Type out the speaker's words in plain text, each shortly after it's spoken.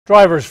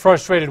Drivers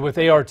frustrated with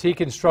ART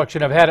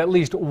construction have had at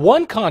least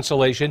one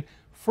consolation: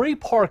 free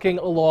parking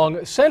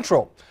along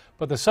Central.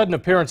 But the sudden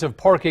appearance of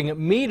parking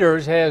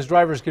meters has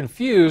drivers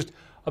confused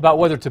about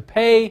whether to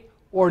pay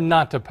or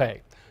not to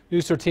pay.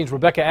 News 13's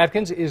Rebecca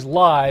Atkins is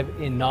live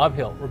in Nob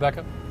Hill.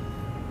 Rebecca.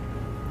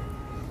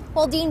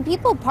 Well, Dean,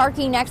 people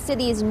parking next to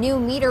these new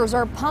meters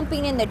are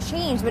pumping in the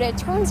change, but it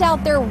turns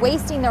out they're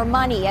wasting their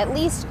money, at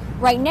least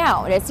right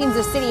now. And it seems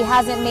the city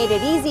hasn't made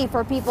it easy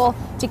for people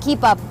to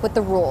keep up with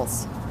the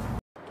rules.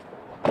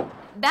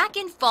 Back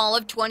in fall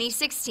of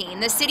 2016,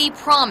 the city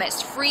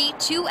promised free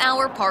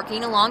 2-hour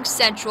parking along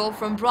Central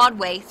from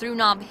Broadway through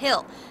Nob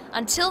Hill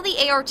until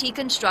the ART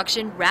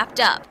construction wrapped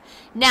up.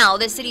 Now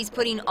the city's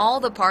putting all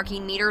the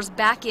parking meters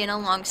back in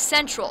along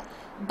Central.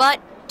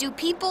 But do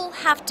people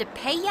have to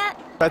pay yet?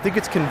 I think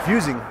it's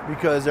confusing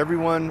because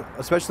everyone,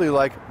 especially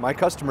like my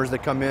customers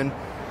that come in,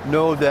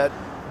 know that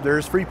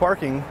there's free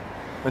parking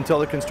until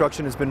the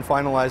construction has been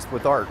finalized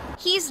with ART.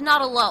 He's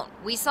not alone.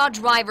 We saw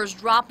drivers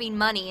dropping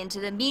money into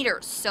the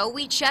meters, so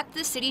we checked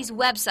the city's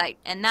website,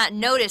 and that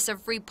notice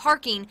of free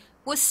parking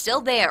was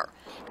still there.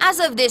 As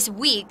of this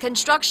week,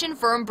 construction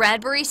firm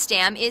Bradbury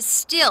Stam is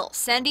still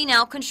sending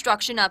out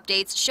construction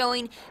updates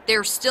showing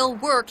there's still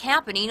work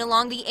happening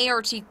along the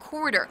ART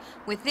corridor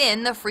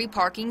within the free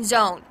parking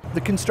zone.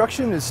 The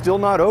construction is still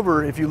not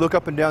over. If you look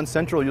up and down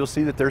Central, you'll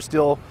see that they're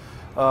still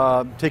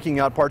taking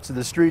out parts of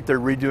the street. They're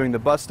redoing the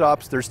bus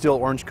stops. There's still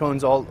orange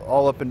cones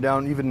all up and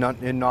down, even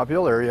in Nob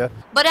Hill area.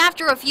 But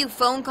after a few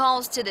phone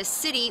calls to the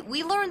city,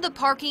 we learned the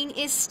parking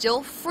is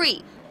still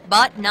free,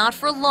 but not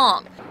for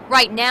long.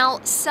 Right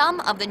now,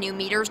 some of the new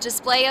meters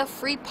display a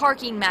free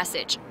parking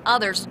message.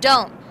 Others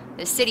don't.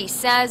 The city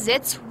says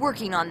it's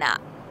working on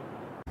that.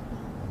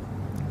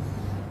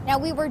 Now,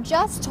 we were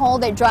just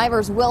told that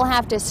drivers will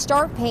have to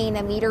start paying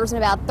the meters in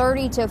about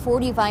 30 to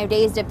 45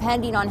 days,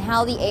 depending on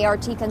how the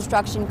ART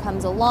construction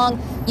comes along.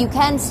 You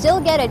can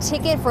still get a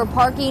ticket for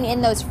parking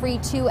in those free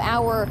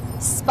 2-hour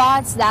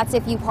spots. That's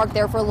if you park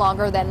there for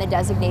longer than the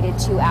designated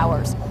 2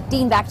 hours.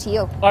 Dean, back to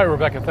you. All right,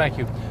 Rebecca, thank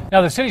you.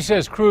 Now, the city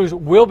says crews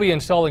will be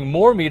installing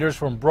more meters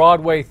from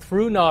Broadway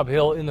through Nob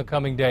Hill in the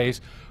coming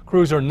days.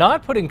 Crews are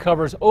not putting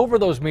covers over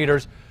those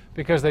meters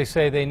because they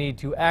say they need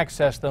to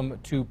access them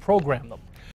to program them.